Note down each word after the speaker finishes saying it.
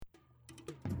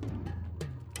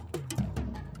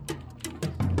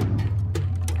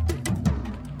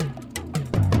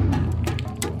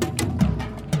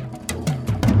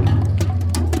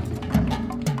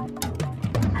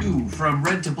From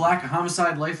Red to Black, a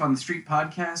Homicide Life on the Street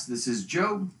podcast. This is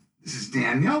Joe. This is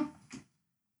Daniel.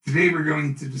 Today we're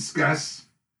going to discuss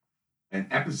an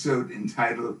episode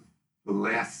entitled The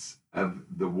Last of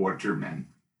the Watermen.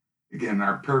 Again,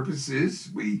 our purpose is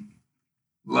we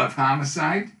love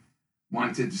homicide,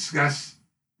 want to discuss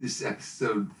this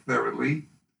episode thoroughly,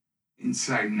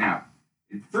 inside and out.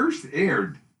 It first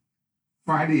aired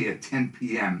Friday at 10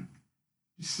 p.m.,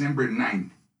 December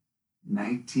 9th,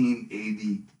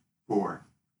 1984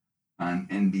 on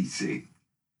NBC.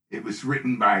 It was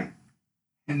written by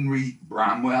Henry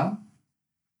Bromwell,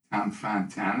 Tom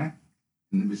Fontana,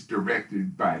 and it was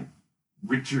directed by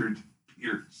Richard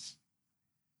Pierce.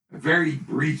 A very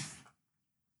brief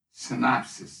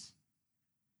synopsis.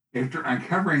 After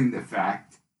uncovering the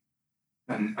fact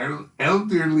that an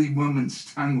elderly woman's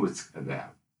tongue was cut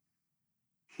out,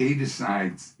 Kay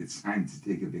decides it's time to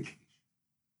take a vacation.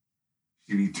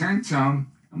 She returns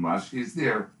home, and while she is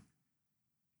there,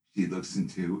 she looks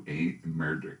into a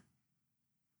murder.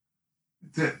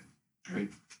 That's it. Right.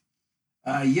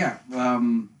 A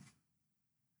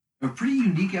pretty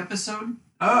unique episode.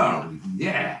 Oh,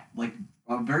 yeah.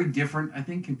 Very different, I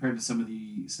think, compared to some of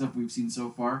the stuff we've seen so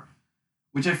far,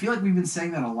 which I feel like we've been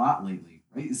saying that a lot lately,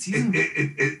 right?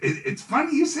 It's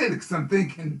funny you said it, because I'm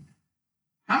thinking,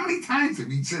 how many times have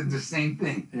you said the same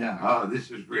thing? Yeah. Oh,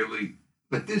 this is really...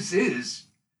 But this is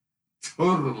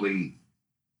totally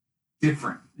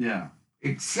different. Yeah.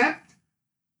 Except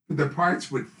for the parts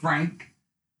with Frank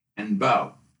and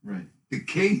Bo. Right. The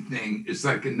Kay thing is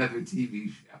like another TV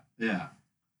show. Yeah.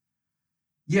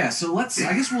 Yeah, so I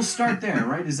guess we'll start there,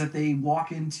 right? Is that they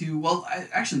walk into...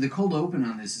 Actually, the cold open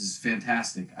on this is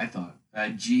fantastic, I thought.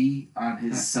 G on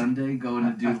his Sunday going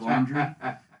to do laundry.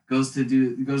 goes to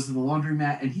the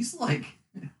laundromat, and he's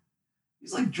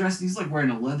dressed, he's like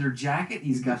wearing a leather jacket.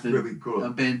 He's got really cool.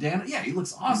 A bandana. Yeah, he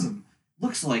looks awesome.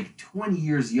 Looks like 20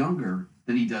 years younger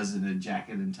than he does in a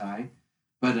jacket and tie.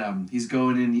 But he's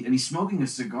going in, and he's smoking a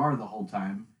cigar the whole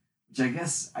time, which I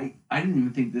guess I didn't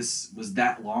even think this was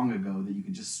that long ago that you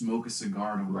could just smoke a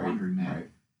cigar in a laundromat.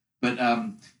 Right. But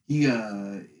he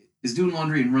is doing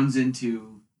laundry and runs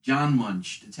into John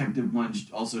Munch, Detective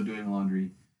Munch, also doing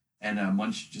laundry. And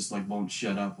Munch just won't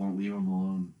shut up, won't leave him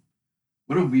alone.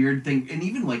 What a weird thing. And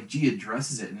even G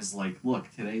addresses it and is like, look,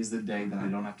 today is the day that I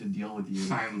don't have to deal with you.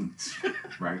 Silence.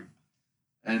 Right.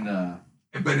 And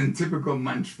but in typical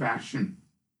Munch fashion,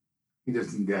 he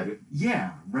doesn't get it.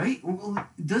 Yeah, right? Well,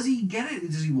 does he get it?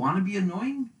 Does he want to be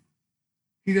annoying?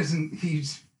 He doesn't.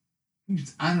 He's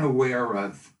unaware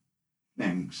of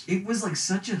things. It was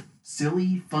such a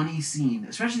silly, funny scene,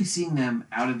 especially seeing them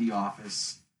out of the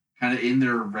office, kind of in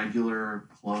their regular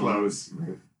clothes.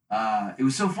 Right. It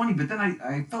was so funny, but then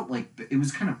I felt like it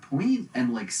was kind of poignant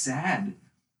and sad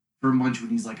for Munch when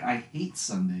he's like, I hate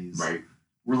Sundays. Right.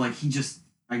 Where I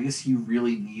guess he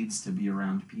really needs to be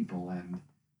around people, and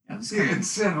it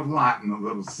said a lot in the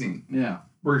little scene. Yeah.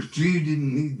 Whereas G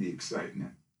didn't need the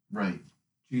excitement. Right.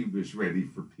 G was ready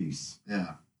for peace.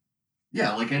 Yeah.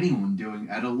 Yeah, like anyone doing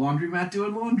at a laundromat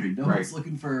doing laundry. No one's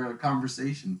looking for a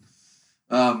conversation.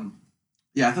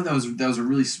 Yeah, I thought that was a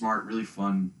really smart, really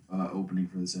fun opening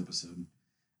for this episode.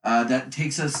 That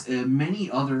takes us many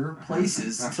other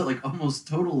places to almost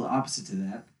total opposite to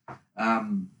that.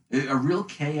 A real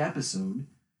Kay episode,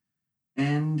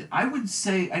 and I would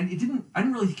say I didn't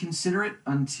really consider it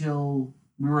until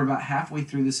we were about halfway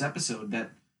through this episode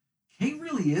that Kay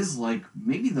really is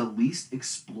maybe the least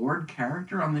explored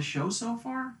character on the show so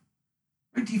far.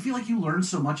 Right? Do you feel like you learn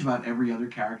so much about every other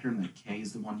character and that Kay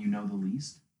is the one you know the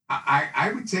least?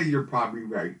 I would say you're probably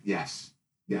right. Yes.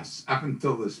 Up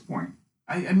until this point.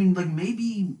 I mean,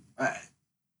 maybe...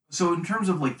 so in terms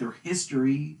of, their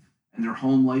history and their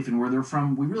home life and where they're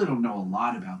from, we really don't know a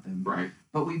lot about them. Right.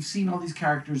 But we've seen all these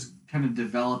characters kind of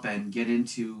develop and get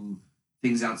into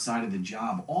things outside of the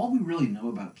job. All we really know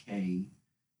about Kay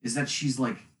is that she's,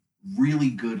 really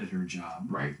good at her job.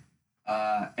 Right.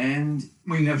 And...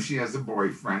 we know she has a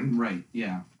boyfriend. Right,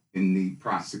 yeah. In the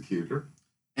prosecutor.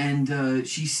 And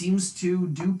she seems to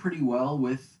do pretty well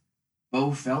with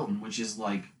Bo Felton, which is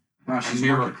wow, she's a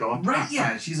miracle. Right,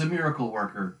 yeah, she's a miracle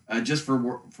worker, just for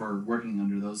working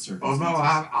under those circumstances. Although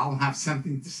I'll have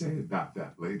something to say about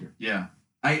that later. Yeah.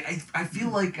 I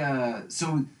feel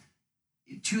so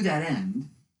to that end,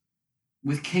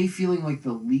 with Kay feeling like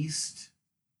the least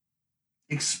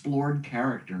explored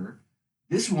character,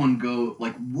 this one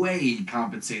way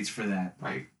compensates for that.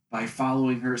 Right. By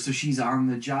following her, so she's on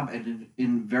the job and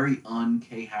in very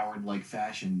un-Kay Howard-like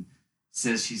fashion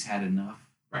says she's had enough.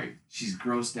 Right. She's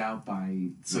grossed out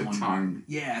by someone. The tongue.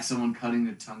 Yeah, someone cutting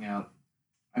the tongue out.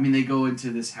 I mean, they go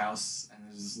into this house and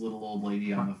there's this little old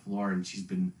lady on the floor and she's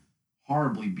been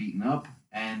horribly beaten up,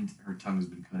 and her tongue has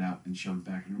been cut out and shoved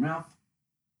back in her mouth.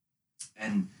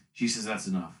 And she says that's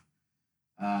enough.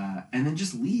 And then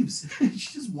just leaves. She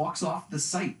just walks off the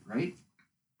site, right?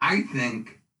 I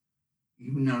think,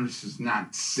 even though this is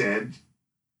not said,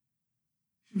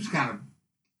 she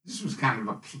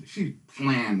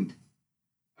planned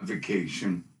a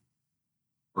vacation,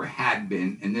 or had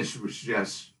been, and this was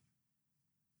just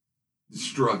the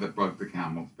straw that broke the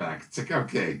camel's back. It's like,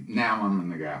 okay, now I'm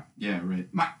gonna go. Yeah, right.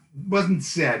 Wasn't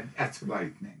said, that's what I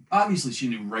think. Obviously, she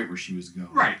knew right where she was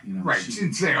going. Right, you know, right. She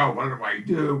didn't say, oh, what do I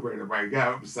do? Where do I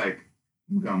go? It was like,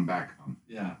 I'm going back home.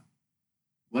 Yeah.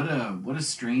 What a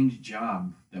strange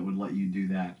job that would let you do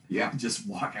that. Yeah. Just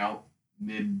walk out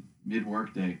mid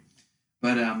workday.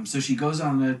 But so she goes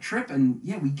on a trip, and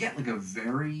yeah, we get like a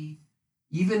very,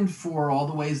 even for all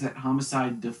the ways that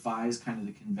Homicide defies kind of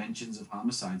the conventions of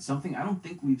Homicide, something I don't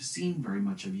think we've seen very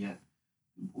much of yet.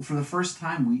 For the first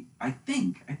time, I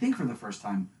think for the first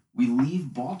time, we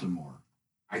leave Baltimore.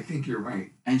 I think you're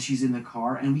right. And she's in the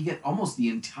car, and we get almost the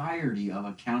entirety of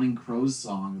a Counting Crows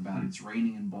song about it's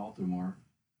raining in Baltimore.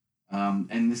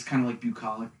 And this kind of like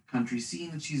bucolic country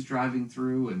scene that she's driving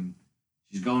through, and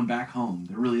she's going back home.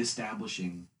 They're really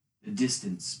establishing the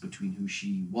distance between who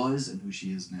she was and who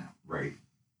she is now. Right.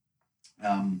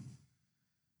 I'm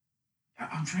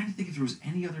trying to think if there was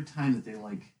any other time that they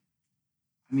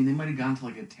they might have gone to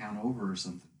like a town over or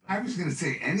something. I was going to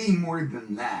say any more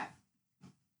than that,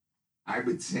 I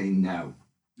would say no.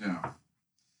 Yeah.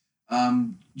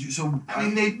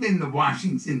 They've been to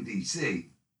Washington, D.C.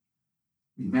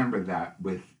 Remember that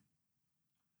when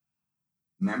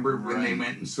they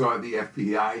went and saw the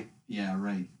FBI? Yeah,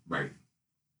 right. Right.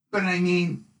 But I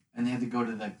mean... And they had to go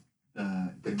to the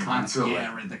consulate.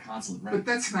 Yeah, right, the consulate, right. But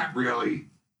that's not really...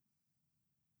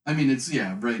 I mean, it's,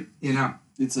 yeah, right. You know?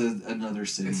 It's another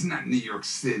city. It's not New York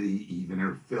City even,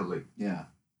 or Philly. Yeah.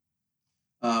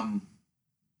 I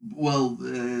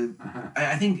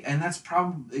think, and that's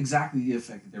probably exactly the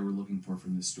effect that they were looking for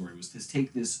from this story, was to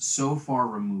take this so far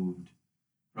removed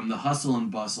from the hustle and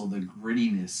bustle, the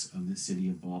grittiness of the city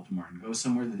of Baltimore, and go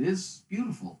somewhere that is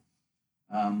beautiful.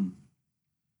 What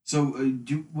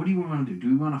do you want to do? Do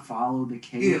we want to follow the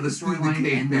Kay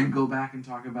storyline and then go back and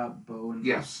talk about Bo and...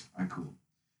 Yes. All right, cool.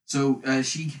 So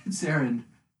she gets there, and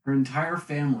her entire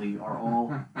family are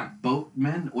all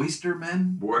boatmen,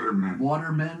 oystermen,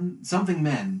 watermen, something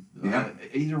men. Yeah.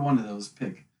 Either one of those,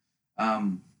 pick.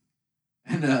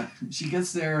 She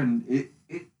gets there, and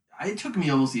it took me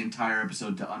almost the entire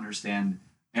episode to understand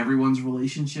everyone's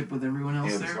relationship with everyone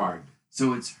else there. It was hard.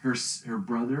 So it's her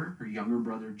brother, her younger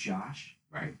brother, Josh.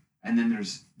 Right. And then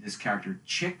there's this character,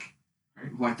 Chick,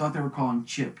 right, who I thought they were calling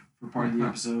Chip for part of the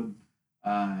episode,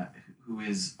 who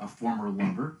is a former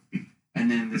lover. And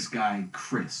then this guy,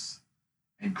 Chris.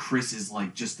 And Chris is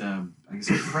like just a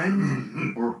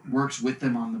friend or works with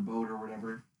them on the boat or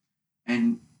whatever.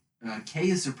 And Kay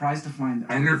is surprised to find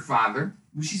that... And her father.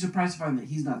 She's surprised to find that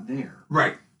he's not there.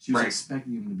 Right. She was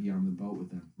expecting him to be on the boat with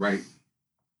them. Right.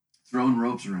 Throwing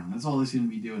ropes around. That's all they seem to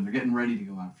be doing. They're getting ready to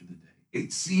go out for the day.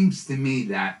 It seems to me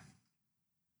that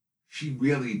she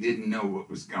really didn't know what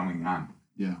was going on.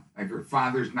 Yeah. Like her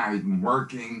father's not even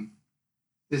working.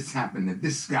 This happened to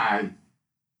this guy.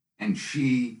 And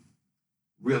she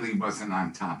really wasn't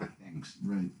on top of things.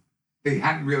 Right. They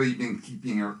hadn't really been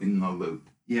keeping her in the loop.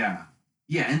 Yeah.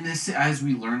 Yeah, and this, as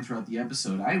we learn throughout the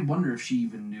episode, I wonder if she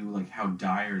even knew like how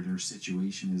dire their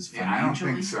situation is financially. Yeah, I don't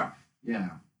think so. Yeah.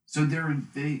 So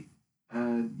they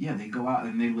go out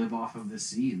and they live off of the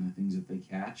sea and the things that they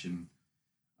catch, and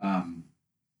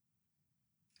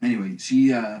anyway,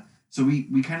 so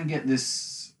we kind of get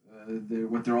this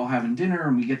what they're all having dinner,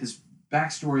 and we get this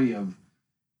backstory of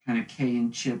kind of Kay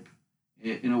and Chip.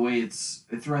 In a way, it's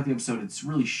throughout the episode, it's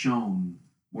really shown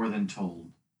more than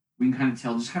told. We can kind of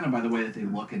tell just kind of by the way that they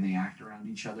look and they act around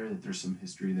each other that there's some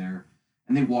history there.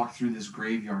 And they walk through this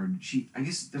graveyard. I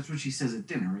guess that's what she says at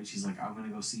dinner, right? She's like, I'm going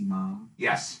to go see Mom.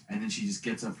 Yes. And then she just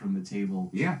gets up from the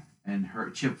table. Yeah. And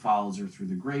Chip follows her through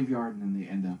the graveyard, and then they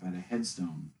end up at a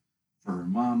headstone for her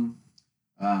mom.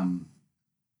 And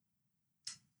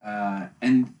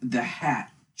the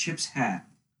hat, Chip's hat,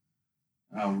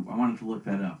 I wanted to look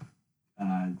that up.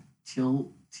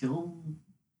 Till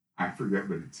I forget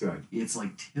what it said. It's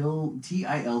like Tilghman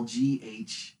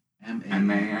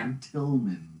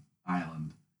Tillman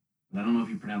Island. But I don't know if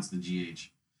you pronounce the GH.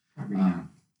 Probably not.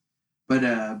 But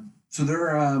so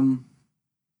they're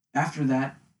after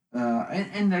that,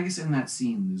 and I guess in that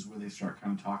scene is where they start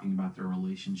kind of talking about their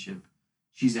relationship.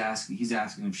 He's asking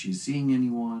if she's seeing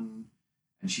anyone,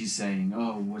 and she's saying,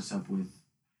 "Oh, what's up with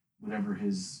whatever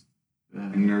his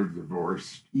and they're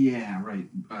divorced. Yeah, right.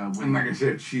 And like I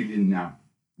said, she didn't know.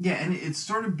 Yeah, and it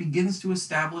sort of begins to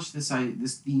establish this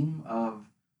theme of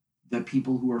the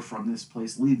people who are from this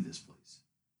place leave this place.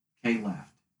 Kay left,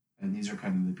 and these are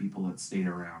kind of the people that stayed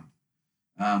around.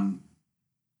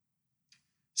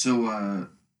 So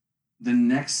the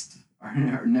next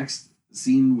our next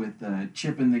scene with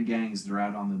Chip and the gangs, they're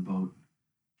out on the boat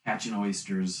catching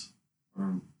oysters,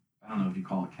 or I don't know if you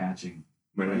call it catching.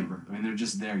 Whatever. I mean, they're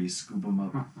just there. You scoop them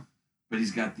up. But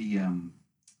he's got the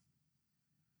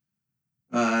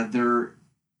they're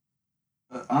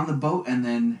on the boat and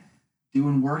then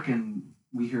doing work, and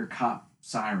we hear cop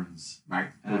sirens. Right,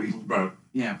 police boat.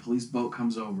 Yeah, police boat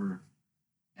comes over,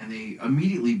 and they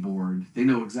immediately board. They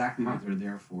know exactly what they're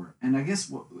there for, and I guess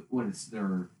what it's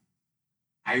their.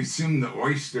 I assume the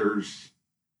oysters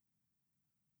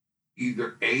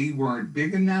either A, weren't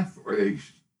big enough, or they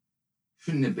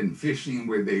shouldn't have been fishing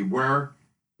where they were,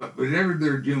 but whatever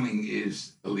they're doing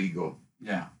is illegal.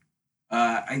 Yeah.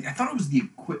 I thought it was the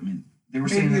equipment. They were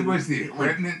Maybe saying it was the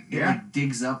equipment, it like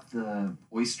digs up the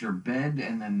oyster bed,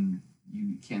 and then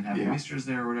you can't have oysters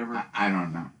there or whatever. I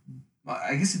don't know. Well,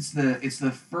 I guess it's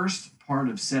the first part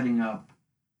of setting up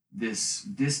this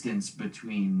distance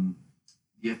between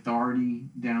the authority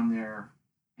down there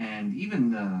and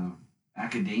even the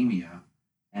academia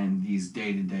and these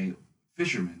day-to-day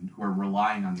fishermen who are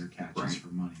relying on their catches for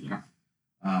money. Yeah.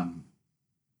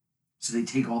 So they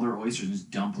take all their oysters and just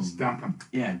dump them. Just dump them.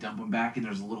 Yeah, dump them back, and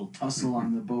there's a little tussle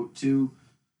on the boat too.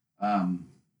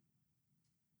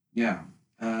 Yeah.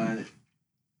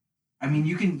 I mean,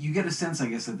 you get a sense, I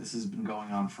guess, that this has been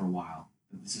going on for a while.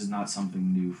 That this is not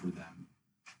something new for them.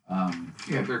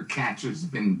 Yeah, their catch has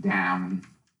been down.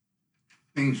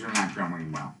 Things are not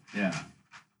going well. Yeah.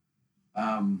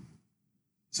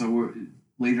 So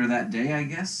later that day, I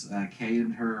guess, Kay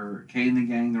and the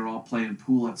gang, they're all playing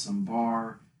pool at some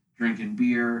bar, drinking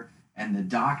beer, and the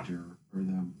doctor or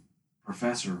the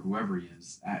professor, whoever he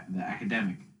is, the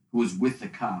academic who was with the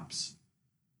cops,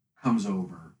 comes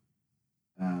over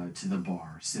to the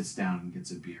bar, sits down, and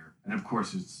gets a beer, and of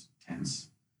course it's tense.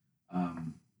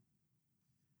 And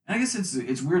I guess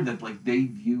it's weird that like they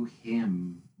view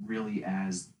him really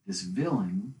as this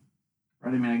villain,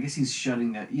 right? I mean, I guess he's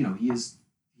shutting that.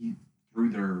 He threw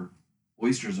their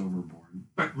oysters overboard.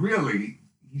 But really,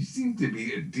 he seemed to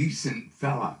be a decent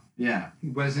fella. Yeah. He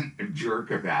wasn't a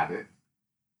jerk about it.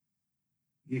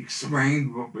 He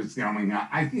explained what was going on.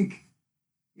 I think,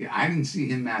 I didn't see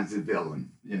him as a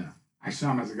villain. Yeah. I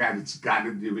saw him as a guy that's got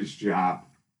to do his job,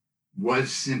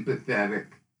 was sympathetic,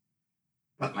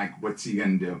 but like, what's he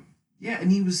gonna do? Yeah,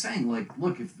 and he was saying, like,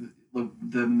 look, if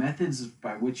the methods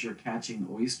by which you're catching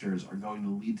oysters are going to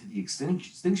lead to the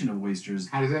extinction of oysters.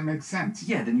 How does that make sense?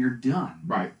 Yeah, then you're done.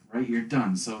 Right. Right, you're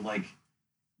done. So, like,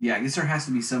 yeah, I guess there has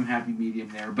to be some happy medium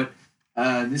there. But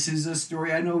this is a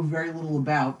story I know very little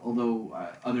about, although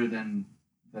other than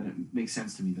that it makes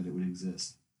sense to me that it would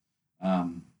exist.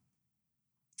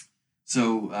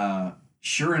 So,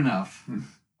 sure enough,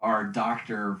 our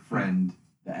doctor friend,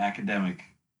 the academic,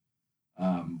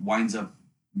 winds up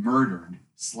murdered,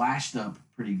 slashed up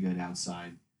pretty good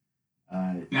outside.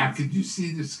 Now, could you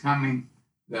see this coming,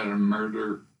 that a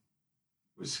murder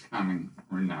was coming,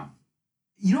 or no?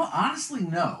 Honestly,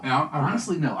 no. No? Okay.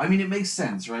 Honestly, no. I mean, it makes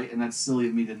sense, right? And that's silly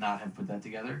of me to not have put that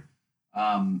together.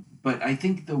 But I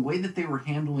think the way that they were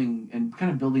handling and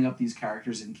kind of building up these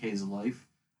characters in Kay's life,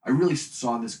 I really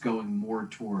saw this going more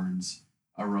towards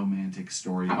a romantic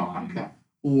storyline. Oh, okay.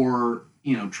 Or,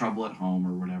 Trouble at Home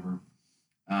or whatever.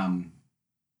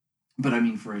 But I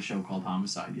mean, for a show called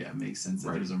Homicide, yeah, it makes sense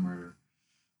that there's a murder.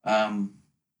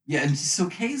 Yeah, and so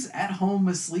Kay's at home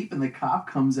asleep, and the cop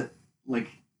comes at, like,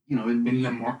 in the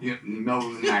middle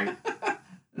of the night.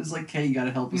 It's like, Kay, you got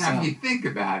to help us now, out. if you think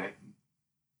about it,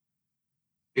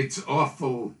 it's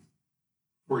awful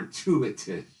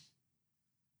fortuitous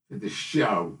for the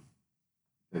show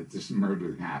that this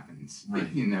murder happens. Right.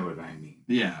 If you know what I mean.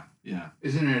 Yeah, yeah.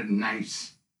 Isn't it a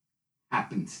nice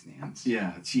happenstance?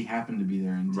 Yeah, she happened to be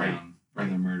there in town for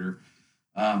the murder.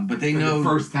 But they for know the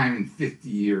first time in 50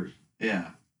 years. Yeah,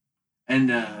 and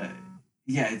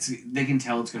they can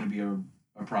tell it's going to be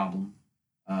a problem.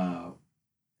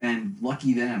 And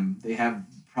lucky them, they have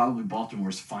probably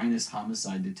Baltimore's finest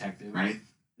homicide detective. Right.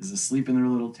 Is asleep in their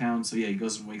little town, so yeah, he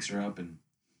goes and wakes her up, and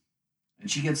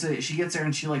she gets there,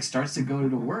 and she like starts to go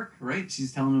to work. Right,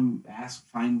 she's telling him,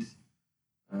 find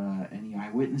any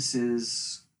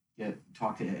eyewitnesses,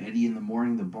 talk to Eddie in the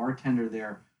morning, the bartender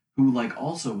there, who like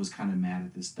also was kind of mad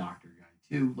at this doctor guy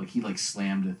too. Like he like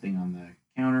slammed a thing on the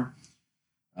counter.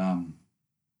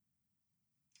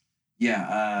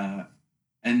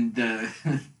 And the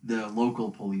the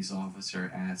local police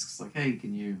officer asks, like, "Hey,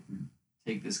 can you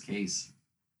take this case?"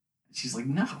 And she's like,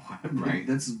 "No, Right.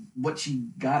 That's what she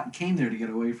came there to get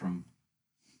away from.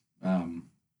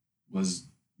 Was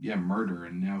murder,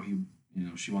 and now he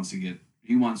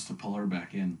wants to pull her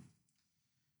back in.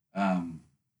 Um,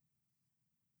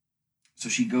 so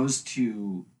she goes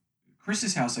to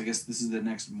Chris's house. I guess this is the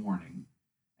next morning,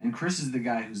 and Chris is the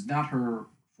guy who's not her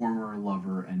former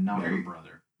lover and not her Right.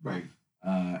 brother. Right.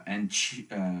 And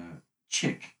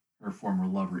Chick, her former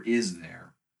lover, is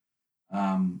there.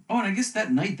 And I guess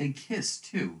that night they kissed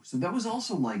too. So that was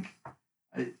also like,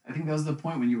 I think that was the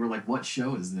point when you were like, "What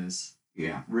show is this?"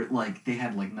 Yeah. Like they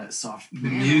had like soft The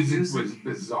piano music was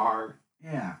bizarre.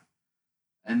 Yeah,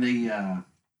 and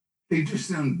they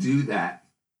just don't do that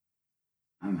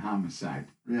on Homicide.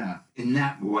 Yeah. In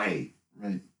that way.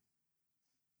 Right.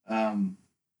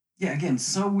 Yeah. Again,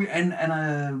 so weird,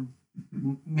 and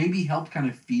maybe helped kind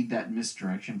of feed that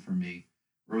misdirection for me,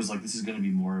 where it was like, this is going to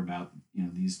be more about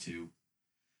these two.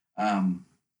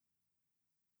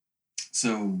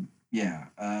 So yeah.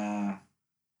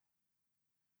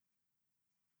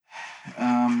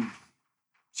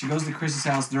 She goes to Chris's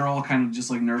house. They're all kind of just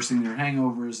like nursing their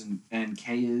hangovers, and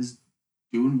Kay is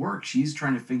doing work. She's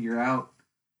trying to figure out,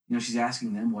 she's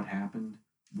asking them what happened.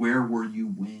 Where were you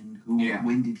when?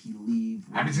 When did he leave?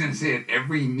 I was going to say at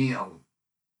every meal,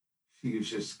 she was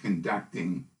just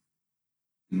conducting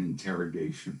an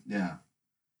interrogation. Yeah.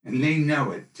 And they know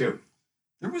it too.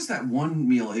 There was that one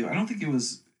meal. I don't think it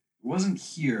wasn't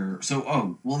here.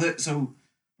 So, so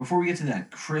before we get to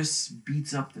that, Chris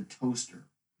beats up the toaster.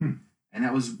 And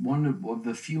that was one of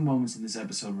the few moments in this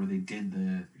episode where they did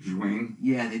the Zhuing.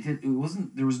 Yeah, they did. There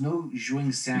was no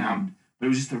zhuing sound, but it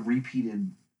was just a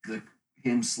repeated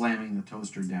him slamming the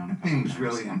toaster down. The thing was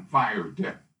really on fire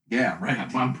too. Yeah, right.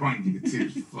 At one point you could see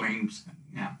the flames.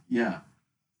 Yeah. Yeah.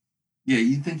 Yeah,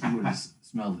 you'd think he would have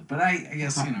smelled it, but I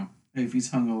guess hey, if he's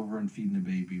hungover and feeding a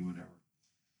baby, whatever.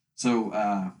 So,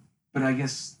 but I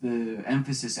guess the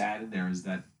emphasis added there is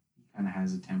that he kind of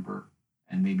has a temper.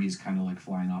 And maybe he's kind of like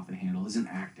flying off the handle, isn't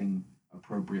acting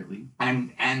appropriately.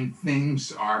 And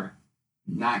things are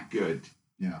not good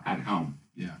at home.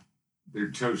 Yeah. Their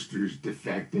toaster's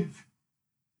defective.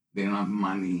 They don't have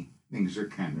money. Things are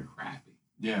kind of crappy.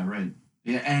 Yeah, right.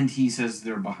 Yeah, and he says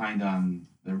they're behind on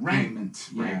the rent.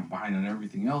 Payments, right. Yeah, behind on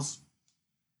everything else.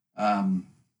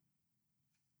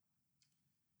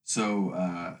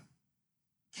 So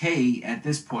Kay, at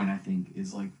this point, I think,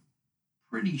 is like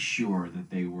pretty sure that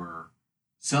they were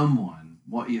someone,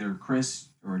 either Chris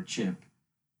or Chip,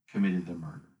 committed the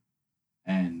murder.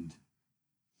 And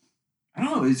I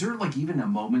don't know, is there like even a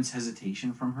moment's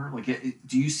hesitation from her? Like,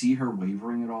 do you see her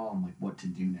wavering at all on like what to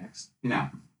do next? No.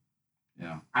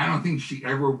 Yeah. I don't think she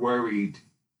ever worried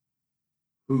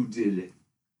who did it.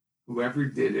 Whoever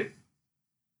did it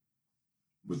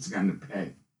was going to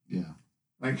pay. Yeah.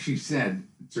 Like she said,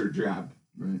 it's her job.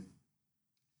 Right.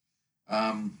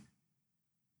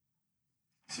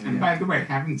 And by the way, I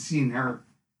haven't seen her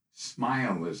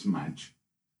smile as much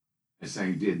as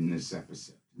I did in this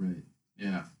episode. Right.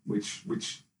 Yeah. Which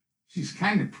she's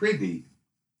kind of pretty,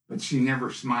 but she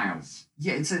never smiles.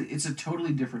 Yeah, it's a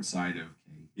totally different side of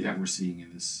Kay that we're seeing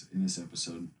in this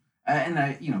episode. And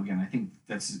again, I think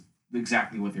that's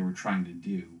exactly what they were trying to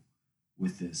do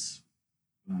with this,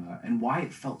 and why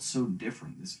it felt so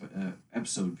different. This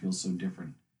episode feels so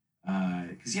different.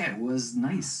 Because it was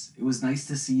nice. It was nice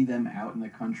to see them out in the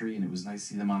country, and it was nice to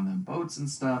see them on the boats and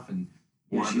stuff. And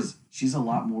she's seems a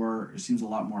lot more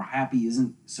happy.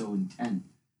 Isn't so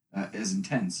as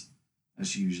intense as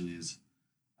she usually is.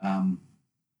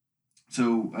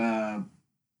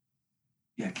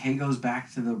 Kay goes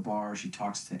back to the bar. She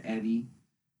talks to Eddie,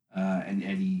 and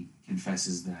Eddie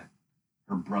confesses that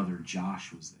her brother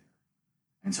Josh was there,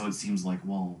 and so it seems like,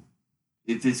 well,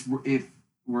 if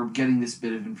we're getting this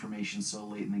bit of information so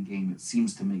late in the game, it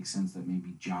seems to make sense that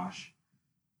maybe Josh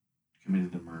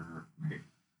committed the murder. Right.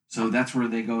 So that's where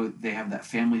they go. They have that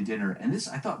family dinner. And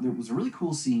I thought there was a really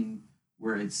cool scene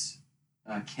where it's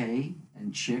Kay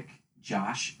and Chick,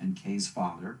 Josh, and Kay's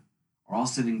father are all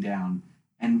sitting down.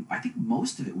 And I think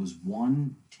most of it was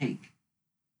one take.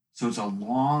 So it's a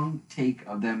long take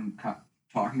of them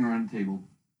talking around the table.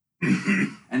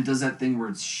 And it does that thing where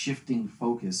it's shifting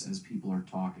focus as people are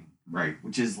talking. Right.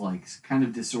 Which is like kind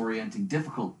of disorienting,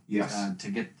 difficult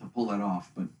to pull that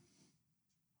off. But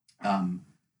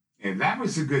that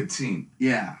was a good scene.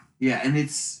 Yeah. Yeah. And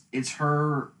it's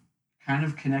her kind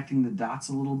of connecting the dots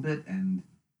a little bit, and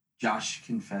Josh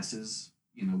confesses,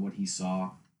 what he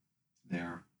saw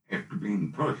there. After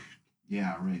being pushed.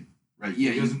 Yeah, right. Right.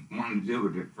 Yeah. He doesn't want to do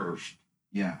it at first.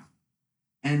 Yeah.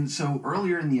 And so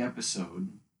earlier in the episode,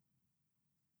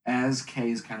 as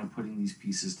Kay is kind of putting these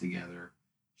pieces together,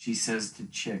 she says to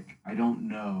Chick, I don't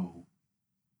know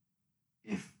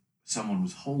if someone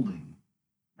was holding.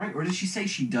 Right? Or did she say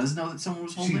she does know that someone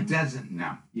was holding? She doesn't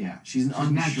know. Yeah, she's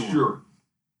unsure. Not sure.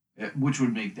 Which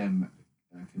would make them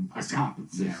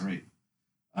accomplices. Yeah, right.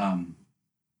 And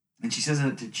she says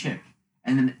that to Chick.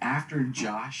 And then after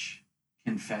Josh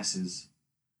confesses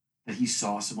that he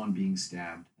saw someone being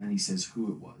stabbed, and he says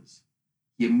who it was,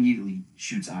 he immediately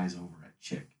shoots eyes over at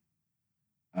Chick.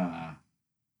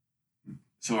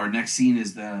 So our next scene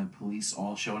is the police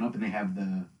all showing up, and they have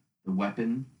the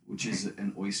weapon, which is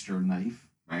an oyster knife.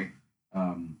 Right.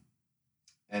 And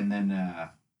then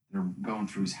they're going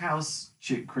through his house.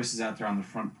 Chris is out there on the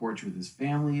front porch with his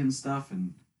family and stuff,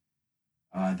 and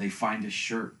they find a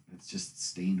shirt that's just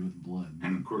stained with blood.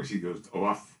 And of course, he goes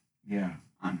off. Yeah.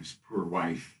 On his poor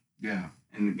wife. Yeah.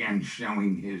 And again,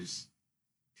 showing his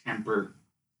temper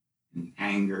and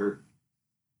anger.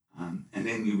 And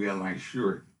then you realize,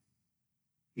 sure,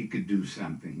 he could do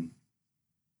something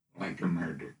like a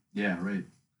murder. Yeah, right.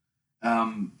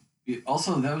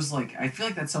 Also, that was like, I feel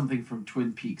like that's something from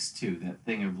Twin Peaks too. That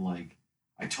thing of like,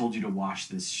 I told you to wash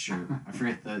this shirt. I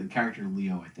forget the character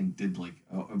Leo, I think, did like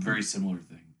a very similar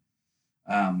thing.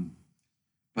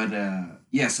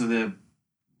 So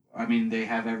they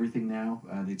have everything now.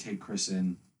 They take Chris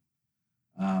in.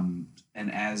 And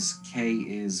as Kay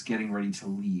is getting ready to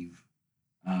leave,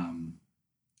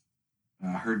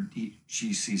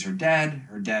 she sees her dad.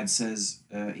 Her dad says,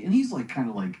 and he's like kind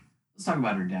of like, let's talk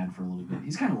about her dad for a little bit.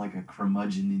 He's kind of like a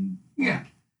curmudgeon and like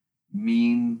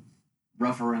mean,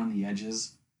 rough around the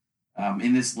edges.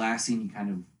 In this last scene, he kind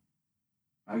of,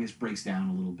 I guess, breaks down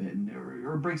a little bit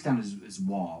or breaks down his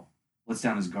wall, lets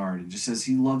down his guard, and just says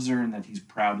he loves her and that he's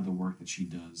proud of the work that she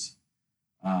does.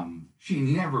 She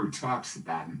never talks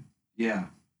about him. Yeah.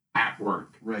 At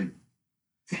work. Right.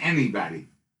 To anybody.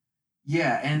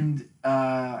 Yeah, and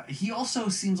he also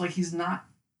seems like he's not,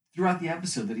 throughout the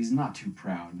episode, that he's not too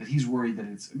proud, that he's worried that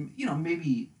it's,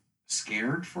 maybe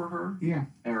scared for her. Yeah.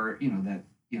 Or, that,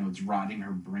 it's rotting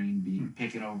her brain,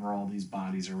 picking over all these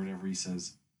bodies or whatever he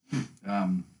says.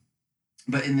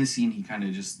 But in this scene, he kind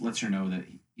of just lets her know that,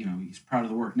 he's proud of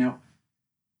the work. Now,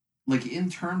 like, in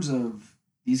terms of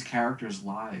these characters'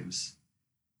 lives,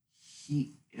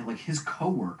 his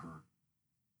coworker,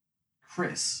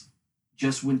 Chris,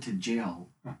 just went to jail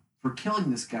for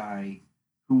killing this guy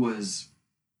who was,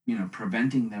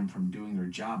 preventing them from doing their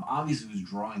job. Obviously, was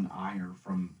drawing ire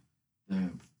from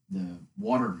the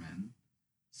watermen.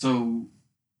 So,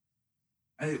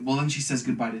 then she says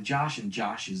goodbye to Josh, and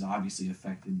Josh is obviously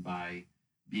affected by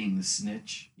being the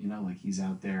snitch. Like he's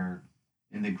out there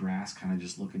in the grass, kind of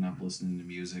just looking up, listening to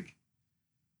music.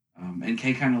 And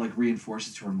Kay kind of like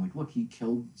reinforces to him, like, look, he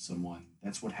killed someone.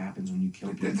 That's what happens when you kill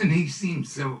people. Doesn't he seem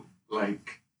so,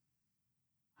 like,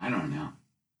 I don't know,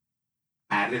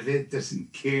 out of it,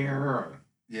 doesn't care? Or,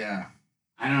 yeah.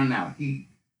 I don't know.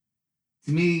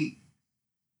 To me,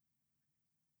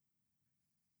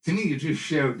 it just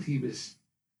showed he was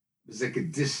like a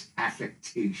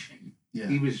disaffectation. Yeah.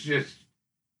 He was just,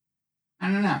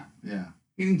 I don't know. Yeah.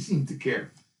 He didn't seem to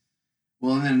care.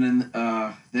 Well, and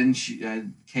then she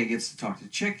Kay gets to talk to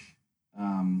Chick,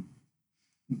 and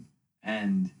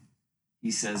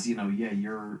he says,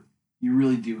 you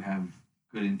really do have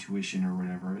good intuition or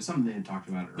whatever. It's something they had talked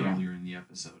about earlier in the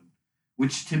episode,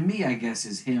 which to me, I guess,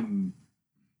 is him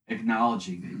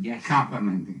acknowledging that, yes,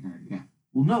 complimenting her. Yeah.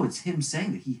 Well, no, it's him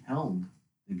saying that he held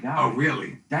the guy. Oh,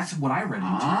 really? That's what I read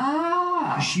into.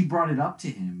 Ah. She brought it up to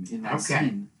him in that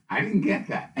scene. I didn't get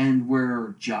that. And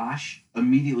where Josh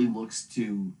immediately looks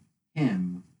to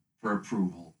him for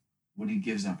approval when he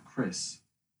gives up Chris.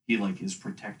 He is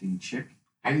protecting Chick.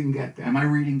 I didn't get that. Am I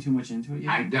reading too much into it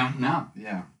yet? I don't know.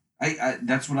 Yeah. I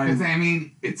that's what I... Because,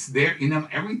 it's there.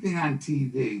 Everything on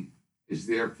TV is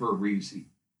there for a reason.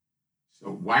 So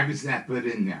why was that put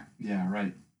in there? Yeah,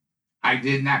 right. I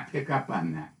did not pick up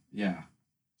on that. Yeah.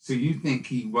 So you think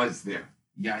he was there?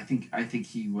 Yeah, I think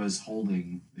he was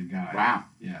holding the guy. Wow.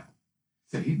 Yeah.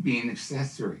 So he'd be an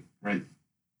accessory. Right.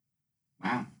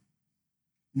 Wow.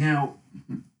 Now,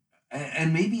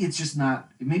 and maybe it's just not,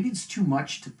 maybe it's too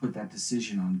much to put that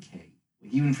decision on Kay.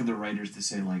 Like, even for the writers to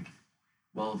say, like,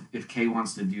 well, if Kay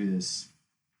wants to do this,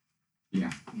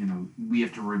 yeah, we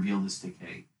have to reveal this to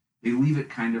Kay. They leave it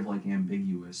kind of like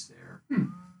ambiguous there.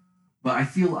 But I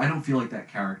don't feel like that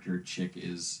character Chick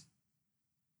is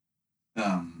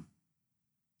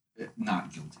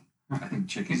not guilty. I think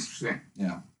Chick is... Interesting.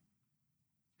 Yeah.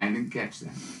 I didn't catch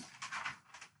that.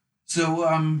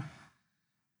 So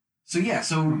So yeah,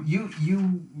 so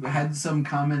you had some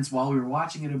comments while we were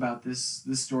watching it about this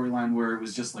storyline where it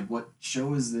was just like, what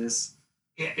show is this?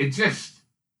 It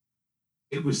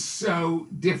was so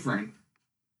different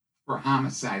for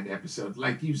Homicide episode.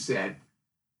 Like you said,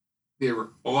 they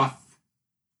were off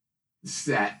the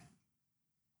set.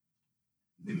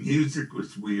 The music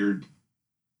was weird.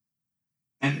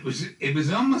 And it was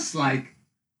almost like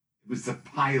it was a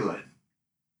pilot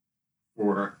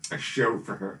for a show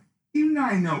for her. Even though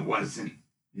I know it wasn't.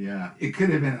 Yeah. It could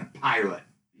have been a pilot.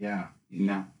 Yeah. You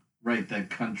know? Right, the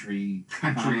country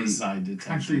homicide detective.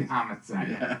 Country homicide.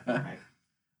 Yeah. Right.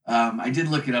 I did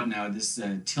look it up now. This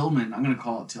Tillman, I'm going to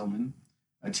call it Tillman.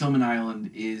 Tillman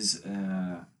Island is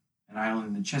an island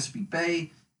in the Chesapeake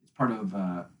Bay. It's part of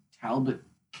Talbot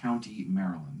County,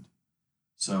 Maryland.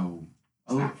 So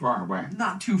it's not far away.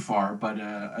 Not too far, but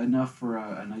enough for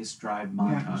a nice drive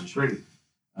montage. Yeah, it's pretty.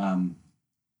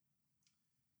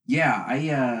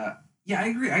 I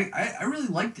agree. I really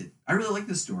liked it. I really like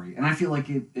this story, and I feel like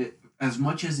it as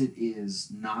much as it is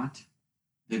not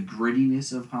the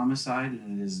grittiness of Homicide,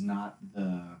 and it is not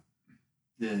the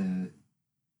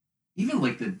even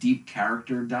like the deep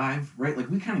character dive, right? Like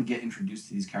we kind of get introduced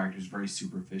to these characters very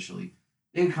superficially.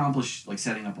 They accomplish like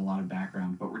setting up a lot of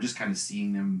background, but we're just kind of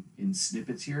seeing them in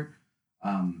snippets here.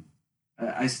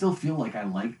 I still feel like I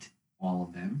liked all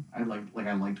of them. I liked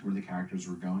where the characters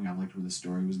were going. I liked where the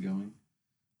story was going.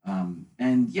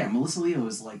 And yeah, Melissa Leo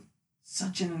is like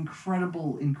such an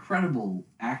incredible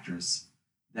actress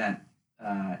that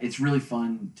it's really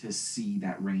fun to see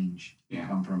that range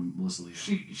come from Melissa Leo.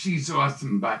 She's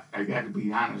awesome, but I got to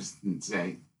be honest and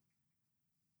say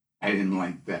I didn't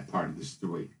like that part of the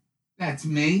story. That's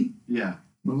me. Yeah.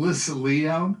 Melissa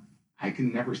Leo, I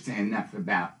can never say enough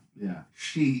about. Yeah.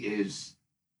 She is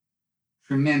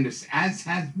tremendous, as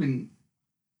has been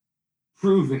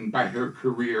proven by her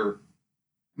career.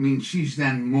 I mean, she's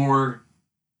done more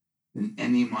than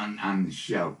anyone on the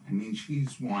show. I mean,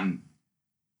 she's won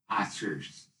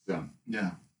Oscars. So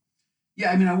yeah.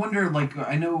 I mean, I wonder. Like,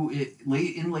 I know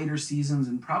in later seasons,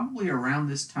 and probably around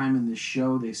this time in the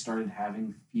show, they started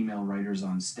having female writers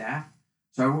on staff.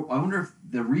 So I wonder if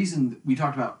the reason we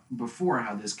talked about before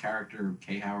how this character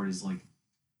Kay Howard is like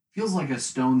feels like a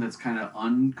stone that's kind of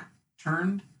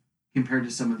unturned compared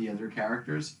to some of the other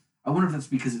characters. I wonder if that's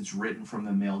because it's written from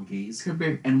the male gaze. Could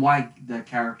be. And why the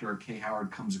character Kay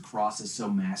Howard comes across as so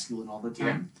masculine all the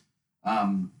time.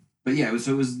 Yeah. But yeah, it was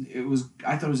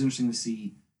I thought it was interesting to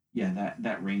see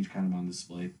that range kind of on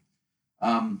display.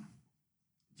 Do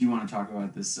you want to talk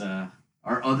about this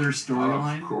our other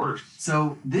storyline? Of course.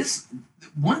 So this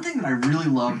one thing that I really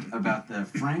loved about the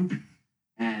Frank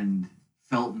and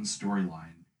Felton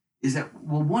storyline is that,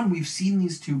 well, one, we've seen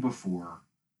these two before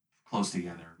close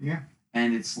together. Yeah.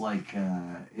 And it's like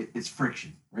it's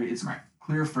friction, right? It's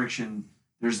clear friction.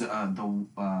 There's the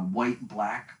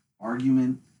white-black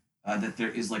argument that there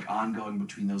is like ongoing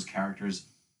between those characters.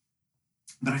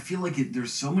 But I feel like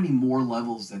there's so many more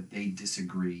levels that they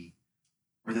disagree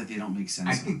or that they don't make sense.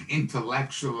 I think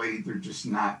intellectually they're just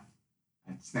not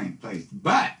at the same place.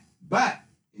 But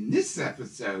in this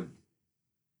episode,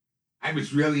 I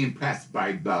was really impressed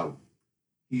by Beau.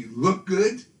 He looked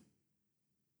good.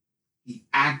 He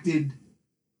acted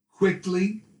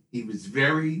quickly. He was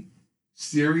very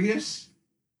serious.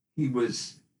 He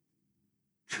was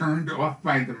turned off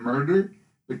by the murder.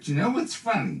 But you know what's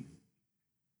funny?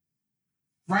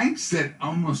 Frank said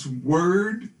almost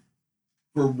word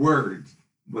for word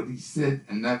what he said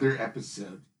another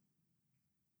episode.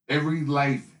 Every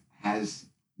life has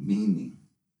meaning.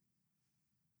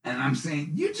 And I'm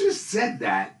saying, you just said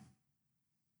that.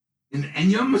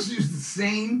 And you almost used the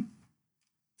same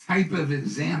type of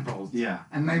examples. Yeah.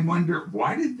 And I wonder,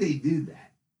 why did they do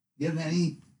that? Do you have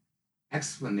any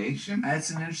explanation?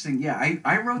 That's an interesting. Yeah,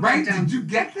 I wrote that down. Did you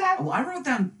get that? Well, I wrote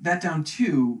that down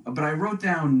too, but I wrote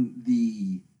down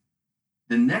the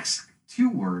next two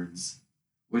words,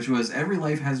 which was every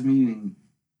life has meaning,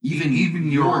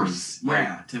 even yours. Right.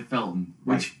 Yeah, to Felton,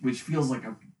 which feels like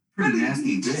a pretty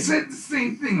nasty He just said the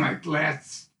same thing like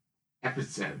last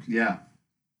episode. Yeah.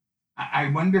 I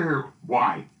wonder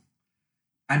why.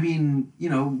 I mean,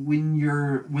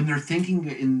 when they're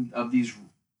thinking of these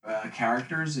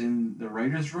characters in the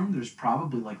writer's room, there's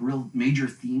probably like real major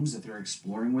themes that they're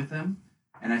exploring with them,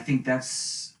 and I think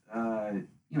that's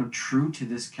true to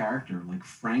this character. Like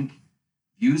Frank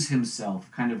views himself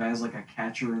kind of as like a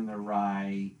catcher in the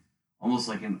rye, almost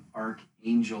like an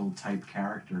archangel type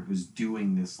character who's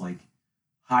doing this like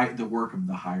the work of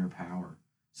the higher power.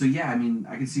 So yeah, I mean,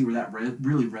 I can see where that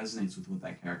really resonates with what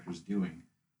that character's doing.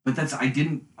 But I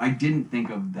didn't think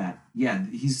of that. Yeah,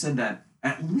 he said that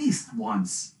at least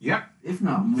once. Yep. if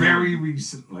not more. Very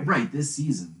recently. Right, this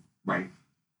season. Right.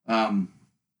 Yeah.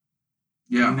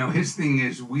 You know, his thing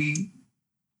is we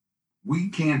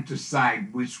can't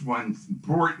decide which one's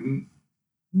important,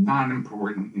 not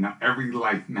important. You know, every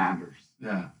life matters.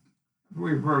 Yeah.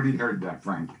 We've already heard that,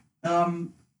 Frank.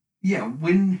 Yeah,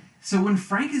 when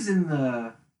Frank is in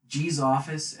the G's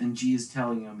office and G is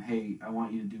telling him, "Hey, I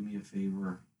want you to do me a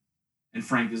favor," and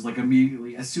Frank is like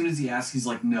immediately, as soon as he asks, he's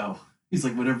like, "No." He's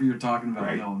like, "Whatever you're talking about,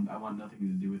 right. No, I want nothing to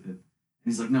do with it." And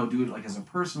he's like, "No, do it like as a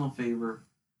personal favor.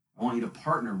 I want you to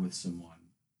partner with someone."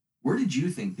 Where did you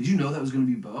think? Did you know that was going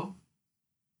to be Bo?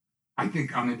 I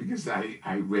think only because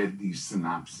I read these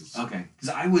synopses. Okay, because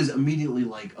I was immediately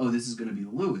like, "Oh, this is going to be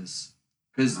Lewis,"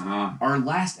 because our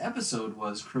last episode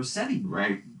was Crosetti.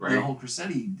 Right. The whole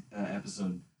Crosetti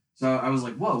episode. So I was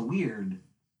like, "Whoa, weird.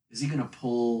 Is he going to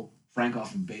pull Frank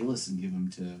off of Bayless and give him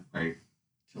to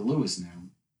Lewis now?"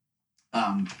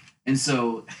 And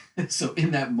so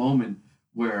in that moment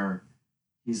where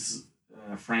he's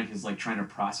Frank is like trying to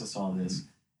process all this,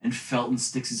 and Felton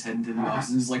sticks his head into the office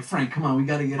and he's like, "Frank, come on, we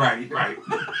got to get out of here." Right.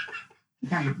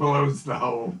 Kind of blows the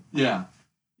whole. Yeah.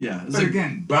 But like,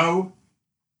 again, Bo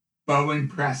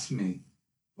impressed me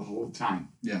the whole time.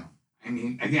 Yeah. I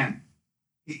mean, again,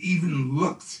 he even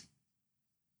looked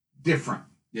different.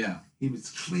 Yeah. He was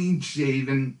clean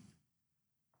shaven,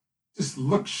 just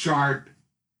looked sharp,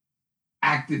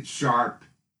 acted sharp,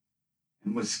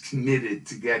 and was committed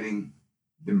to getting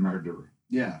the murderer.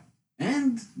 Yeah.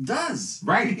 And does.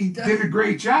 Right. He does. Did a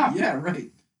great job. Yeah,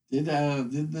 right. Did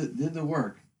the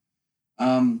work.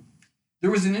 There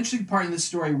was an interesting part in this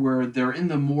story where they're in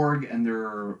the morgue and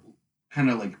they're kind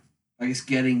of like, I guess,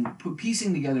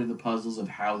 piecing together the puzzles of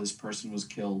how this person was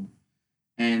killed.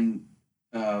 And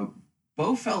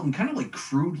Bo Felton kind of like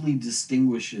crudely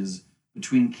distinguishes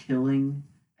between killing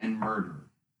and murder.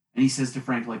 And he says to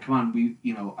Frank, like, "Come on,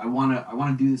 I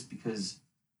want to do this because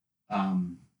I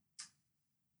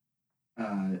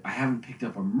haven't picked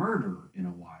up a murder in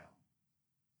a while."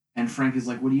 And Frank is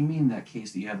like, "What do you mean that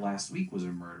case that you had last week was a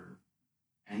murder?"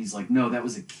 And he's like, "No, that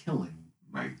was a killing."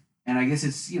 Right. And I guess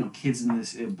it's, kids in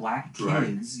this, black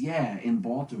kids, in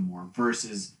Baltimore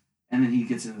versus, and then he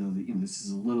gets into this is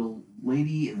a little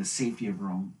lady in the safety of her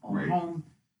own home.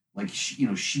 Like,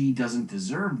 she doesn't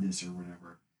deserve this or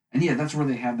whatever. And yeah, that's where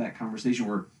they have that conversation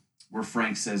where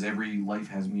Frank says, "Every life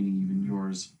has meaning, even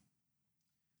yours."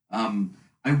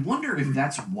 I wonder if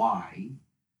that's why,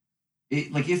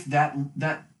 if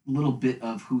that little bit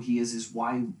of who he is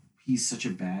why he's such a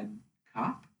bad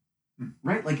cop,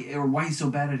 right? Like, or why he's so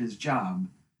bad at his job,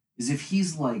 is if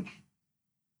he's like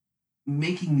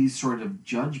making these sort of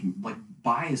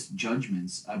biased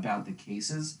judgments about the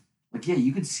cases. Like, yeah,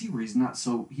 you could see where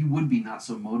he would be not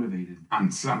so motivated on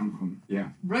some of them. Yeah.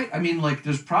 Right. I mean, like,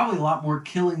 there's probably a lot more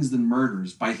killings than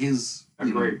murders by his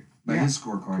his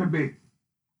scorecard. Could be.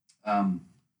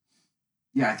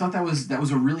 Yeah, I thought that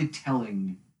was a really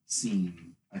telling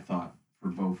scene, I thought, for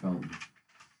Bo Felton.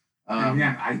 And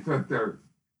again, I thought their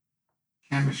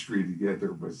chemistry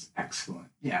together was excellent.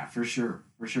 Yeah, for sure.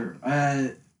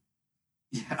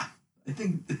 Yeah, I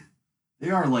think they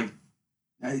are like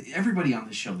everybody on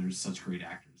this show. There's such great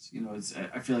actors.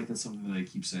 I feel like that's something that I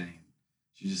keep saying.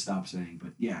 Should just stop saying.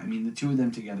 But yeah, I mean, the two of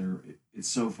them together, it's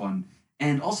so fun.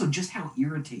 And also just how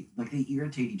they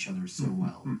irritate each other so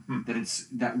well that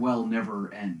that well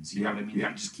never ends. You know what I mean? Yeah.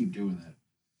 They just keep doing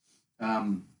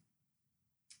that.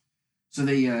 So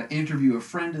they interview a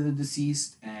friend of the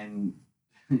deceased, and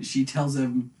she tells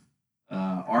them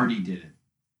Artie did it.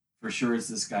 For sure, it's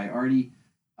this guy Artie.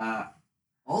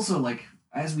 Also, like,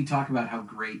 as we talk about how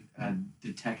great a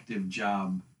detective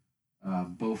job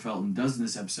Bo Felton does in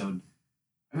this episode,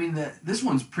 I mean, this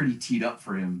one's pretty teed up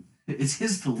for him. It's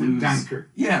his to lose. Dunker.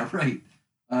 Yeah, right.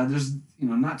 There's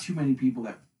not too many people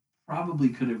that probably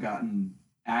could have gotten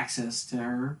access to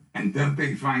her. And don't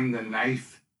they find the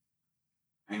knife?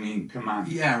 I mean, come on.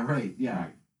 Yeah, right. Yeah.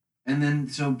 Right. And then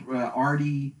so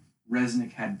Artie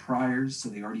Resnick had priors, so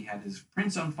they already had his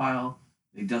prints on file.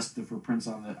 They dusted for prints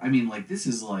on the. I mean, like, this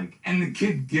is like. And the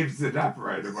kid gives it up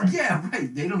right away. Yeah,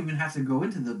 right. They don't even have to go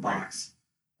into the box.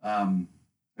 Right.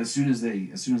 As soon as they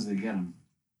get them.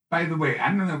 By the way, I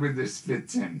don't know where this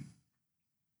fits in,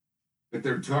 but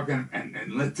they're talking,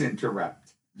 and let's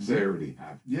interrupt. They already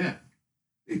have. Yeah.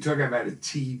 They talk about a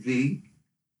TV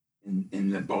in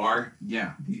the bar.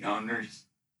 Yeah. The owners,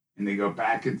 and they go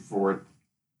back and forth.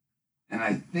 And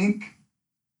I think,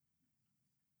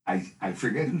 I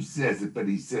forget who says it, but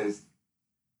he says,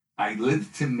 "I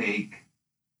live to make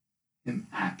him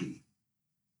happy."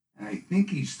 And I think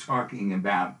he's talking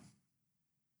about,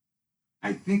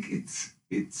 I think it's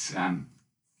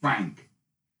Frank,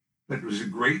 but it was a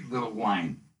great little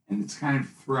line, and it's kind of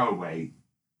throwaway.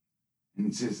 And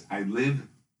it says, "I live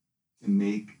to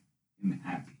make him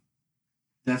happy."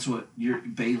 That's what your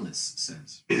Bayless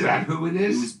says. Is that who it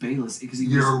is? It was Bayless because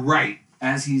You're right.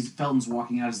 As Felton's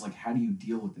walking out, he's like, "How do you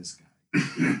deal with this guy?"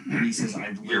 And he says,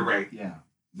 "I've lived." You're right. Yeah.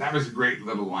 That was a great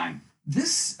little line.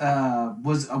 This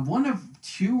was one of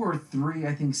 2 or 3,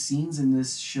 I think, scenes in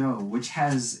this show, which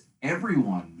has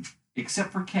everyone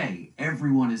except for Kay.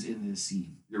 Everyone is in this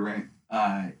scene. You're right.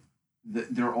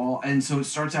 They're all, and so it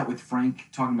starts out with Frank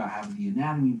talking about having the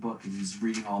anatomy book, and he's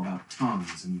reading all about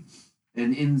tongues, and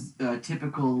in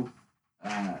typical,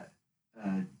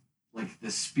 like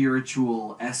the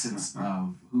spiritual essence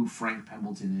of who Frank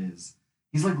Pembleton is.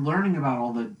 He's like learning about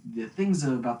all the things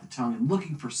about the tongue and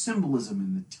looking for symbolism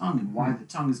in the tongue and why the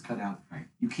tongue is cut out. Right.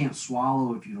 You can't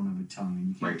swallow if you don't have a tongue, and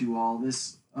you can't do all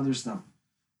this other stuff.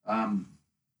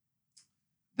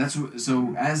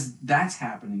 So as that's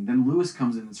happening, then Lewis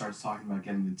comes in and starts talking about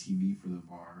getting the TV for the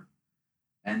bar,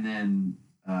 and then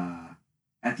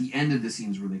at the end of the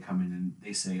scenes where they come in and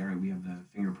they say, "All right, we have the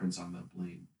fingerprints on the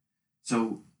blade."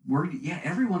 So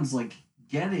everyone's like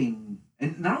getting.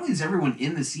 And not only is everyone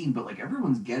in the scene, but like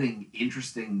everyone's getting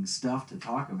interesting stuff to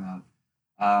talk about.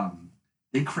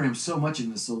 They cram so much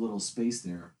into so little space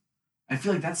there. I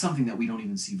feel like that's something that we don't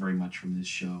even see very much from this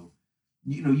show.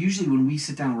 You know, usually when we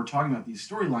sit down and we're talking about these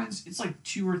storylines, it's like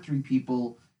 2 or 3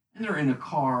 people, and they're in a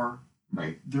car.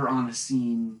 Right. They're on a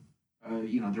scene.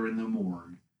 They're in the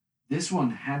morgue. This one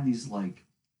had these like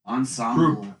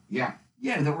ensemble. Group. Yeah.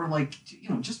 Yeah, that were like,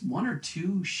 just 1 or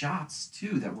 2 shots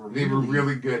too that were They were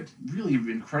really good, really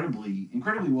incredibly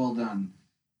well done,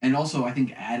 and also I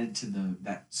think added to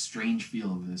that strange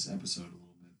feel of this episode a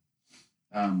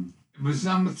little bit. It was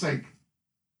almost like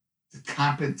to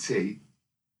compensate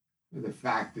for the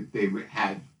fact that they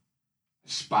had a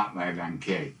spotlight on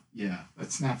Kay. Yeah,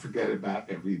 let's not forget about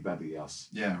everybody else.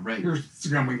 Yeah, right. Here's what's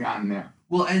going on there.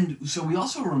 Well, and so we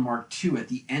also remarked too at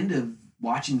the end of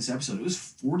watching this episode, it was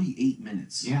 48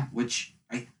 minutes. Yeah. Which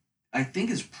I think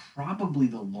is probably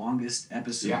the longest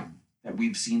episode that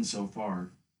we've seen so far.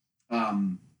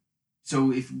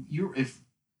 So if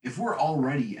we're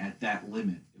already at that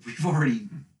limit, if we've already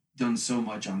done so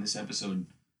much on this episode,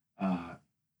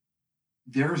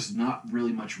 there's not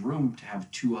really much room to have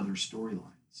 2 other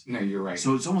storylines. No, you're right.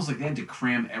 So it's almost like they had to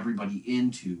cram everybody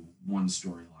into one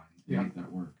storyline to make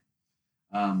that work.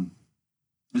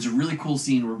 There's a really cool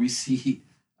scene where we see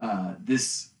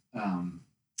this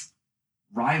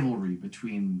rivalry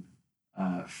between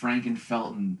Frank and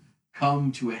Felton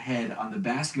come to a head on the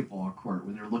basketball court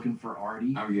when they're looking for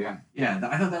Artie. Oh, yeah. Yeah,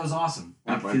 I thought that was awesome.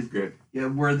 That was good. Yeah,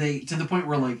 where they, to the point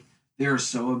where, like, they're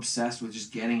so obsessed with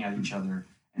just getting at each other,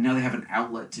 and now they have an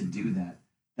outlet to do that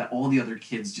all the other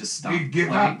kids just stop They give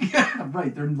playing. up. Yeah,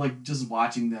 right. They're, like, just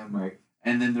watching them. Right.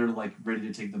 And then they're, like, ready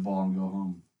to take the ball and go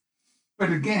home.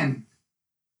 But again,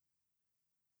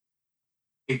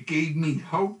 it gave me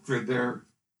hope for their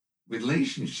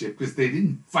relationship because they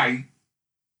didn't fight.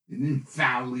 They didn't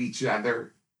foul each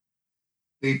other.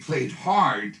 They played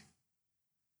hard,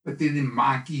 but they didn't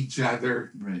mock each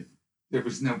other. Right. There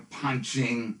was no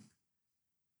punching.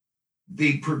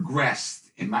 They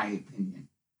progressed, in my opinion.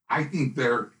 I think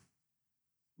their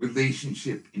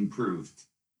relationship improved.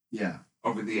 Yeah.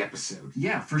 Over the episode.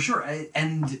 Yeah, for sure.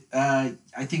 And I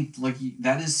think like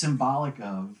that is symbolic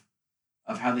of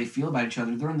how they feel about each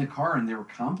other. They're in the car and they were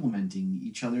complimenting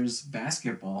each other's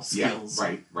basketball skills.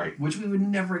 Yeah, right. Which we would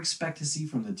never expect to see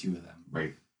from the 2 of them.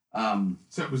 Right.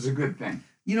 So it was a good thing.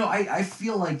 I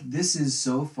feel like this is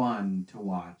so fun to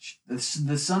watch. The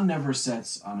sun never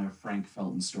sets on a Frank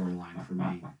Felton storyline for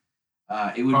me.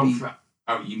 It would be...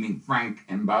 Oh, you mean Frank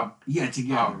and Bob? Yeah,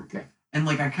 together. Oh, okay. And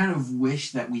like I kind of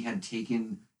wish that we had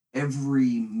taken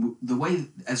the way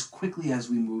as quickly as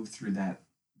we moved through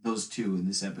those 2 in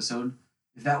this episode.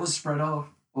 If that was spread out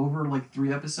over like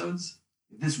 3 episodes,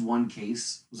 if this one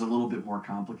case was a little bit more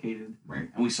complicated, right,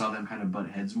 and we saw them kind of butt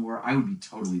heads more, I would be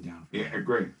totally down for that. Yeah,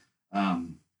 agree.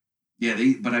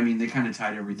 They kind of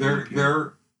tied everything up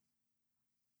here.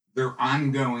 Their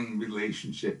ongoing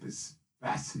relationship is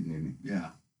fascinating.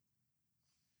 Yeah.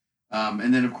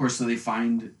 And then, of course, so they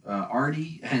find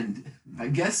Artie, and I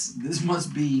guess this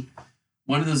must be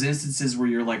one of those instances where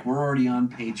you're like, we're already on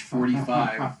page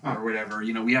 45 or whatever.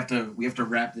 We have to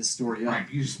wrap this story up. Right.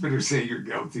 You just better say you're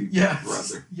guilty,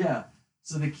 brother. Yeah.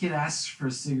 So the kid asks for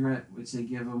a cigarette, which they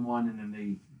give him one, and then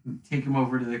they take him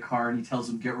over to the car, and he tells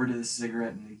him, get rid of the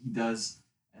cigarette, and he does.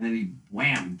 And then he,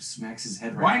 wham, smacks his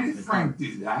head right Why off did the Frank car.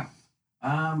 do that?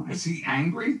 Was he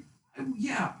angry?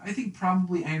 Yeah, I think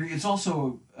probably angry. It's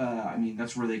also, I mean,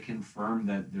 that's where they confirm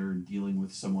that they're dealing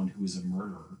with someone who is a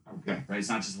murderer. Okay. Right? It's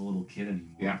not just a little kid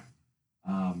anymore. Yeah.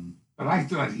 Um, but I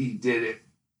thought he did it,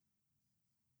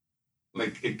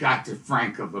 like it got to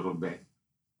Frank a little bit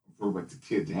for what the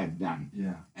kid had done.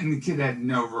 Yeah. And the kid had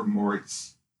no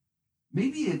remorse.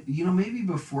 Maybe maybe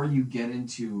before you get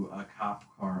into a cop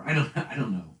car, I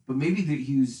don't know, but maybe that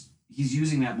he's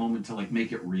using that moment to like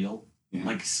make it real,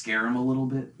 like scare him a little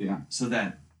bit, so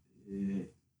that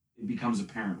it becomes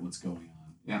apparent what's going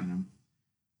on. Yeah,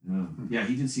 yeah,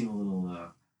 he did seem a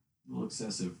little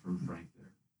excessive from Frank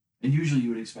there, and usually you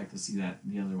would expect to see that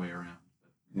the other way around.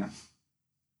 But. Yeah.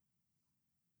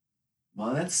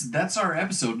 Well, that's our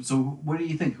episode. So, what do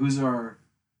you think? Who's our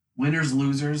winners,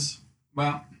 losers?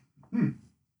 Well.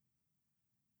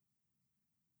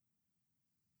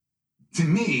 To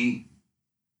me,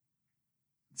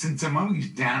 since I'm always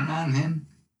down on him,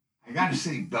 I gotta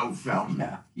say Beau Feldman.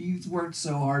 Yeah, he's worked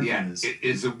so hard for this. It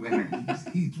is a winner.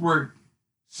 he's worked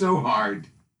so hard.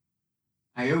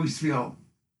 I don't feel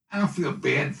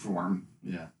bad for him.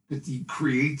 Yeah. Because he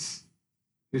creates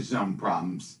his own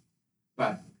problems.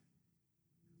 But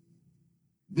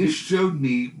this showed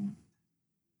me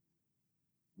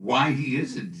why he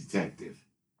is a detective.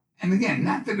 And again,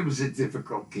 not that it was a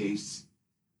difficult case,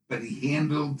 but he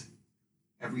handled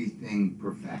everything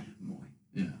professionally.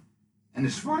 Yeah. And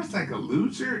as far as like a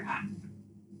loser,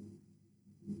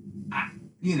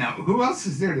 who else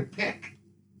is there to pick?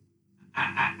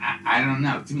 I don't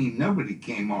know. To me, nobody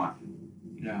came off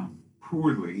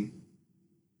poorly.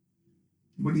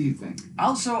 What do you think?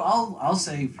 Also, I'll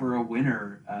say for a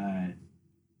winner,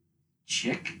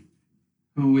 Chick,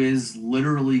 who is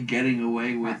literally getting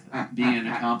away with being an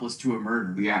accomplice to a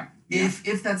murder. Yeah.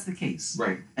 If that's the case.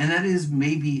 Right. And that is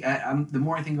maybe, the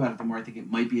more I think about it, the more I think it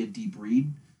might be a deep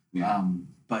read. Yeah.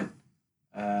 But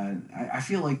I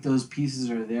feel like those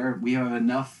pieces are there. We have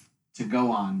enough to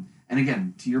go on. And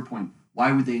again, to your point,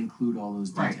 why would they include all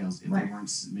those details if they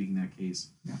weren't making that case?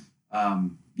 Yeah.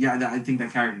 I think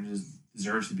that character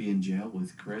deserves to be in jail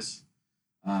with Chris.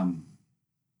 And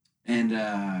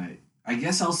I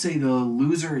guess I'll say the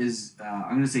loser is, I'm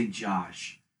going to say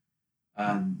Josh.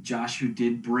 Josh, who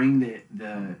did bring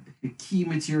the key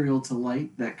material to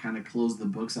light that kind of closed the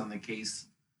books on the case,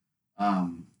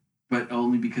 but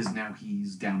only because now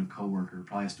he's down a coworker,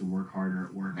 probably has to work harder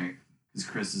at work because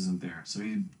Chris isn't there. So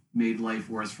he made life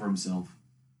worse for himself.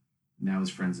 Now his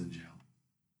friend's in jail.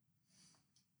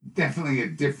 Definitely a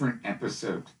different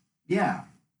episode. Yeah.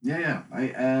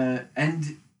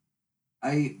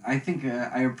 I think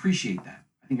I appreciate that.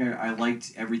 I think I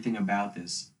liked everything about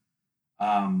this.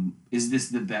 Is this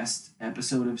the best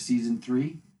episode of season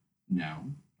 3?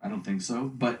 No, I don't think so.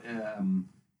 But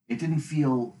it didn't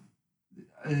feel,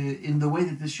 in the way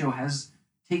that this show has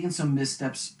taken some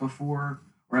missteps before,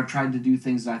 or I've tried to do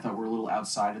things that I thought were a little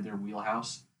outside of their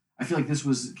wheelhouse. I feel like this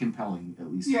was compelling,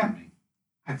 at least for me.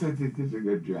 I thought they did a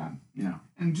good job. Yeah,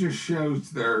 and just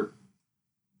shows their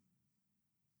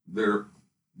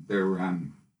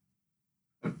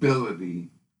ability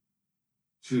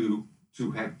to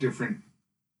have different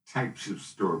types of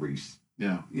stories.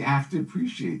 Yeah. You have to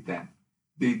appreciate that.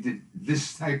 They did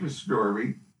this type of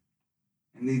story,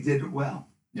 and they did it well.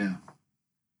 Yeah.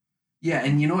 Yeah,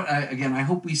 and you know what? I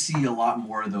hope we see a lot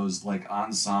more of those, like,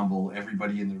 ensemble,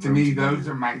 everybody in the room. To me,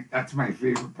 that's my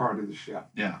favorite part of the show.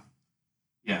 Yeah.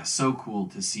 Yeah, so cool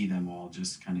to see them all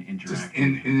just kind of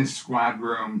interacting. Just in a squad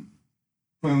room,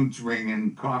 phones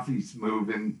ringing, coffee's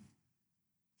moving,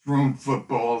 throwing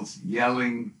footballs,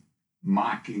 yelling,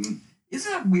 mocking.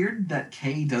 Isn't that weird that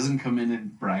Kay doesn't come in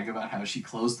and brag about how she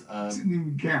closed didn't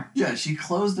even care. Yeah, she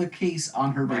closed a case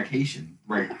on her vacation.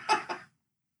 Right.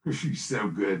 Because she's so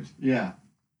good. Yeah.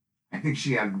 I think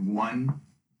she had one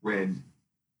red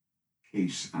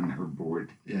case on her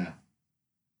board. Yeah.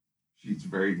 She's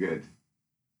very good.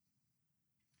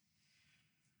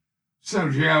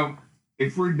 So, Joe,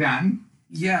 if we're done,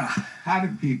 how do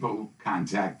people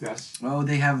contact us? Well,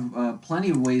 they have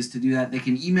plenty of ways to do that. They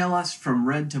can email us from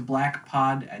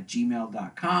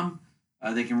redtoblackpod@gmail.com.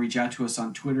 They can reach out to us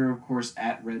on Twitter, of course,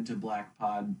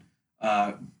 @redtoblackpod.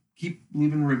 Keep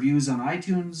leaving reviews on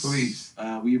iTunes. Please.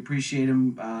 We appreciate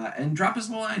them. And drop us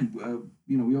a line.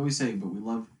 We always say, but we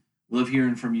love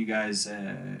hearing from you guys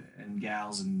and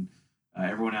gals and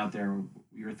everyone out there.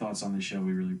 Your thoughts on the show,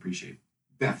 we really appreciate.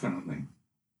 Definitely.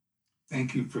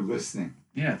 Thank you for listening.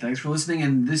 Yeah, thanks for listening.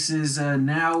 And this is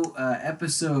now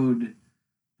episode...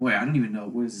 Boy, I don't even know.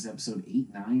 What is this, episode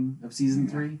 8, 9 of season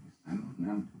 3? I don't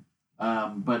know.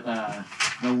 But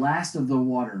the last of the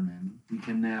Watermen, we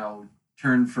can now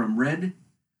turn from red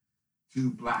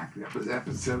Two Black. That was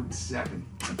episode 7.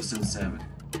 Episode 7.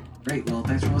 Great. Well,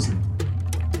 thanks for listening.